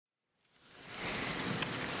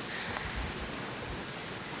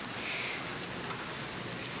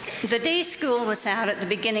The day school was out at the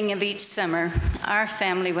beginning of each summer, our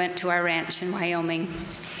family went to our ranch in Wyoming.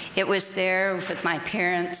 It was there with my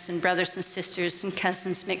parents and brothers and sisters and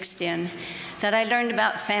cousins mixed in that I learned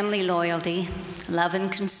about family loyalty, love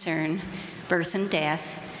and concern, birth and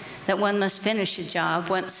death, that one must finish a job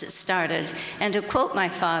once it's started. And to quote my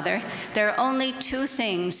father, there are only two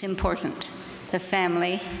things important: the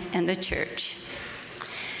family and the church.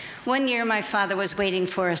 One year, my father was waiting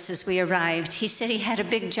for us as we arrived. He said he had a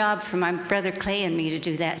big job for my brother Clay and me to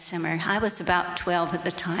do that summer. I was about 12 at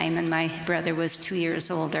the time, and my brother was 2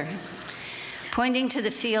 years older. Pointing to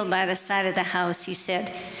the field by the side of the house, he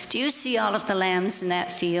said, "Do you see all of the lambs in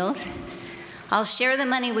that field? I'll share the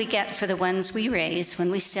money we get for the ones we raise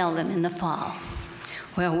when we sell them in the fall."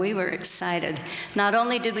 Well, we were excited. Not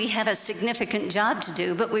only did we have a significant job to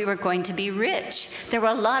do, but we were going to be rich. There were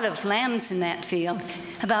a lot of lambs in that field,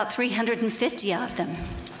 about 350 of them,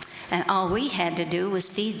 and all we had to do was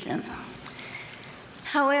feed them.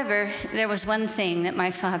 However, there was one thing that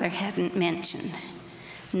my father hadn't mentioned.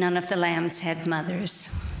 None of the lambs had mothers.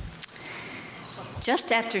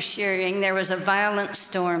 Just after shearing, there was a violent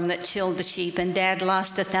storm that chilled the sheep, and Dad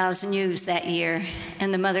lost 1,000 ewes that year,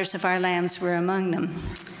 and the mothers of our lambs were among them.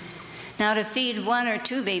 Now, to feed 1 or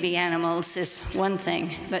 2 baby animals is one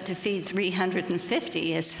thing, but to feed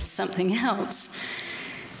 350 is something else.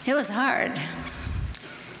 It was hard.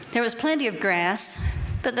 There was plenty of grass,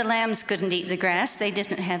 but the lambs couldn't eat the grass. They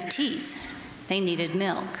didn't have teeth. They needed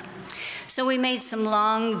milk. So we made some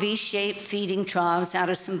long V-shaped feeding troughs out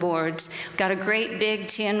of some boards, got a great big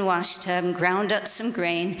tin wash tub, ground up some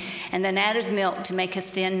grain, and then added milk to make a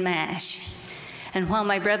thin mash. And while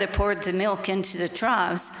my brother poured the milk into the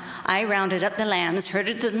troughs, I rounded up the lambs,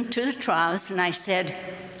 herded them to the troughs, and I said,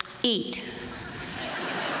 "Eat."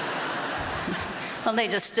 Well, they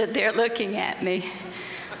just stood there looking at me.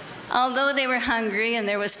 Although they were hungry and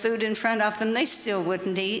there was food in front of them, they still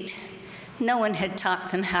wouldn't eat. No one had taught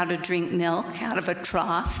them how to drink milk out of a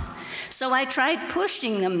trough, so I tried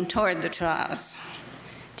pushing them toward the troughs.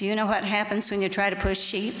 Do you know what happens when you try to push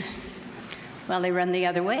sheep? Well, they run the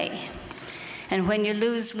other way. And when you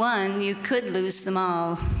lose one, you could lose them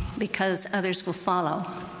all, because others will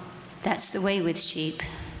follow. That's the way with sheep.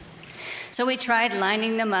 So we tried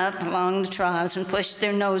lining them up along the troughs and pushed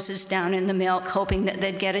their noses down in the milk, hoping that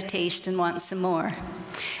they'd get a taste and want some more.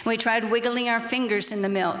 We tried wiggling our fingers in the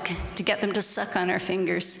milk to get them to suck on our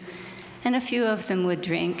fingers, and a few of them would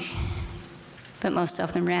drink, but most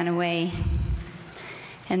of them ran away.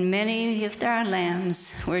 And many of our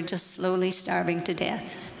lambs were just slowly starving to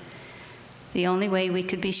death. The only way we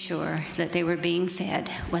could be sure that they were being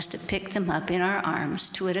fed was to pick them up in our arms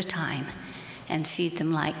 2 at a time and feed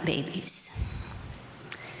them like babies.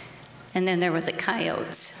 And then there were the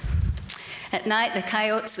coyotes. At night, the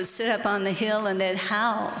coyotes would sit up on the hill and they'd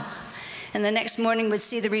howl. And the next morning would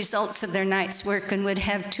see the results of their night's work and would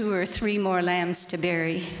have 2 or 3 more lambs to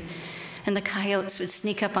bury. And the coyotes would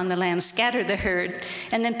sneak up on the lambs, scatter the herd,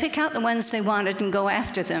 and then pick out the ones they wanted and go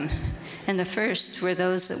after them. And the first were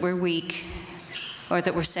those that were weak or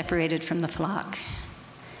that were separated from the flock.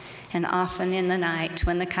 And often in the night,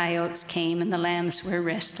 when the coyotes came and the lambs were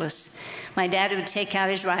restless, my dad would take out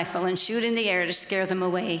his rifle and shoot in the air to scare them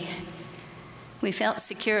away. We felt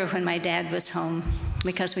secure when my dad was home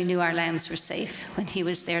because we knew our lambs were safe when he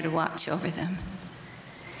was there to watch over them.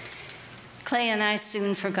 Clay and I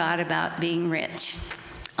soon forgot about being rich.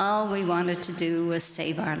 All we wanted to do was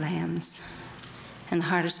save our lambs, and the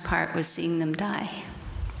hardest part was seeing them die.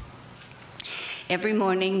 Every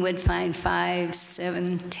morning we'd find 5,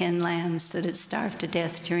 7, 10 lambs that had starved to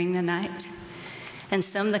death during the night. And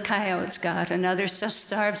some the coyotes got, and others just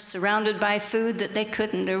starved, surrounded by food that they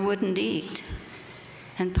couldn't or wouldn't eat.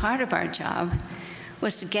 And part of our job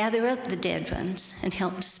was to gather up the dead ones and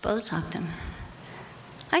help dispose of them.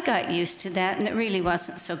 I got used to that, and it really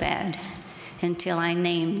wasn't so bad until I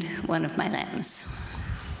named one of my lambs.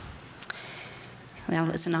 Well,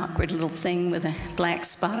 it was an awkward little thing with a black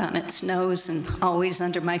spot on its nose and always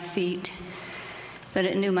under my feet. But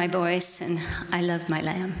it knew my voice, and I loved my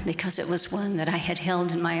lamb because it was one that I had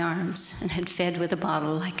held in my arms and had fed with a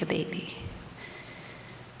bottle like a baby.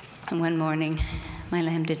 And one morning, my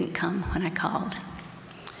lamb didn't come when I called.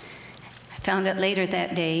 I found out later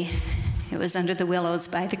that day it was under the willows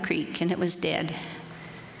by the creek, and it was dead.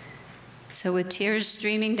 So with tears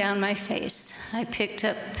streaming down my face, I picked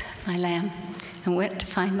up my lamb and went to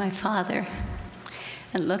find my father.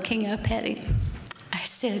 And looking up at him, I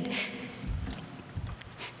said,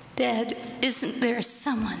 "Dad, isn't there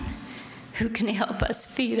someone who can help us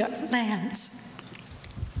feed our lambs?"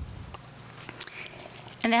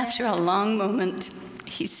 And after a long moment,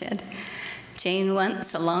 he said, Jane,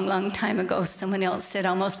 once, a long, long time ago, someone else said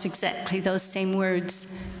almost exactly those same words.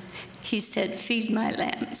 He said, "Feed my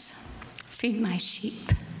lambs, feed my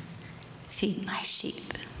sheep, feed my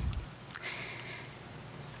sheep."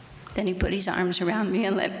 Then he put his arms around me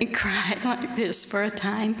and let me cry like this for a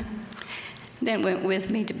time, then went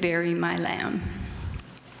with me to bury my lamb.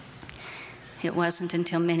 It wasn't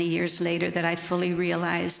until many years later that I fully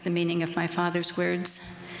realized the meaning of my father's words.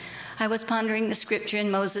 I was pondering the scripture in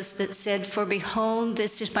Moses that said, "For behold,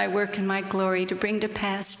 this is my work and my glory, to bring to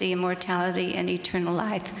pass the immortality and eternal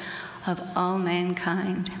life of all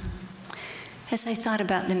mankind." As I thought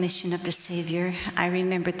about the mission of the Savior, I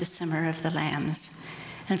remembered the Summer of the Lambs,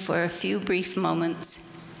 and for a few brief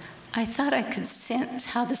moments, I thought I could sense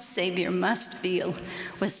how the Savior must feel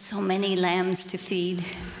with so many lambs to feed,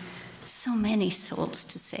 so many souls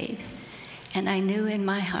to save, and I knew in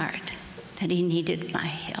my heart that he needed my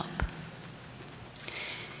help.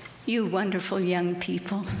 You wonderful young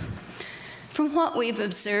people, from what we've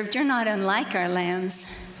observed, you're not unlike our lambs.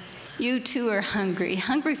 You too are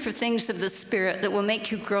hungry for things of the Spirit that will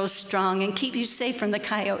make you grow strong and keep you safe from the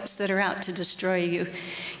coyotes that are out to destroy you.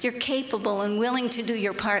 You're capable and willing to do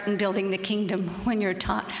your part in building the kingdom when you're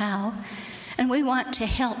taught how, and we want to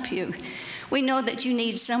help you. We know that you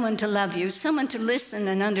need someone to love you, someone to listen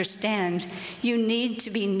and understand. You need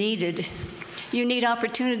to be needed. You need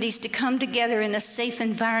opportunities to come together in a safe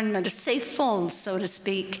environment, a safe fold, so to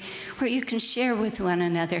speak, where you can share with one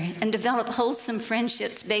another and develop wholesome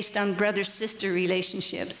friendships based on brother-sister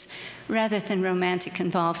relationships rather than romantic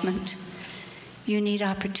involvement. You need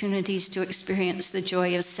opportunities to experience the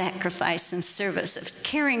joy of sacrifice and service, of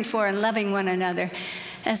caring for and loving one another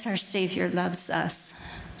as our Savior loves us.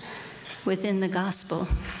 Within the gospel,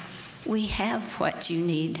 we have what you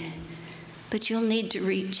need, but you'll need to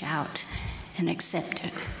reach out and accept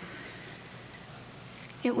it.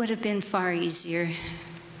 It would have been far easier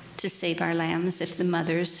to save our lambs if the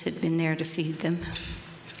mothers had been there to feed them.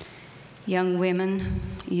 Young women,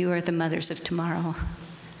 you are the mothers of tomorrow.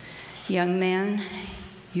 Young men,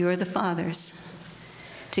 you are the fathers.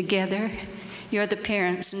 Together, you're the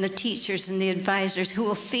parents and the teachers and the advisors who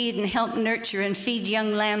will feed and help nurture and feed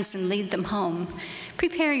young lambs and lead them home.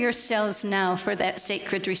 Prepare yourselves now for that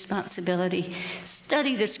sacred responsibility.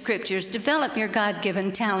 Study the scriptures, develop your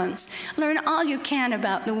God-given talents. Learn all you can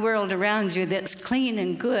about the world around you that's clean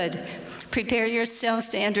and good. Prepare yourselves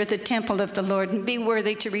to enter the temple of the Lord and be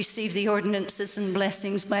worthy to receive the ordinances and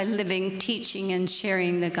blessings by living, teaching, and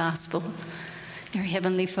sharing the gospel. Your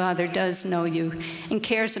Heavenly Father does know you and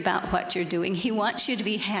cares about what you're doing. He wants you to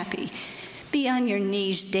be happy. Be on your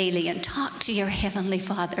knees daily and talk to your Heavenly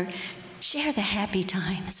Father. Share the happy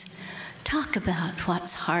times. Talk about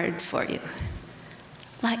what's hard for you.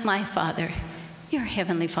 Like my Father, your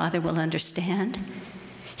Heavenly Father will understand.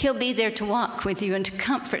 He'll be there to walk with you and to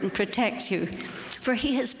comfort and protect you. For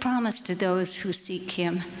he has promised to those who seek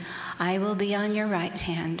him, "I will be on your right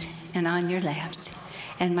hand and on your left,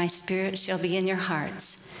 and my Spirit shall be in your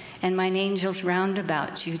hearts, and mine angels round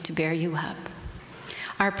about you to bear you up."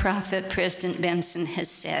 Our prophet, President Benson, has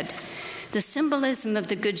said, "The symbolism of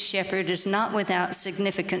the Good Shepherd is not without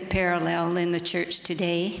significant parallel in the church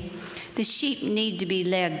today. The sheep need to be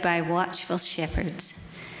led by watchful shepherds.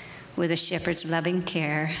 With a shepherd's loving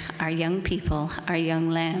care, our young people, our young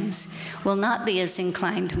lambs, will not be as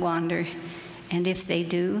inclined to wander, and if they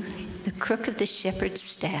do, the crook of the shepherd's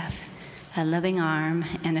staff, a loving arm,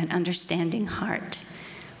 and an understanding heart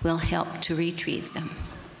will help to retrieve them."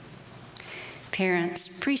 Parents,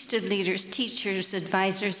 priesthood leaders, teachers,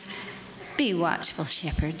 advisors, be watchful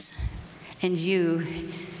shepherds. And you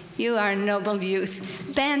are noble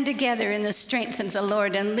youth, band together in the strength of the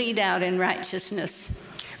Lord and lead out in righteousness.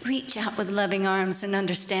 Reach out with loving arms and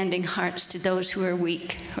understanding hearts to those who are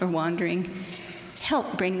weak or wandering.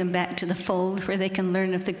 Help bring them back to the fold where they can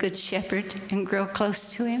learn of the Good Shepherd and grow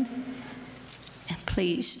close to him. And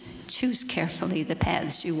please choose carefully the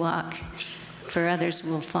paths you walk, for others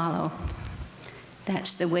will follow.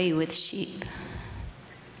 That's the way with sheep.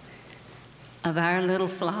 Of our little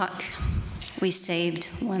flock, we saved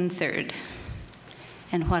 1/3.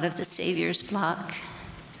 And what of the Savior's flock?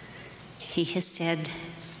 He has said,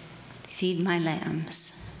 "Feed my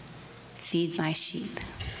lambs, feed my sheep."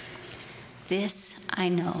 This I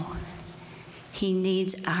know. He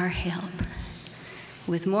needs our help.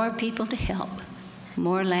 With more people to help,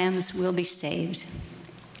 more lambs will be saved.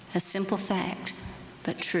 A simple fact,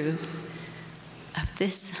 but true. Of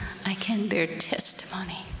this I can bear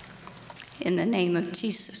testimony. In the name of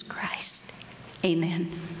Jesus Christ,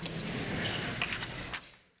 amen.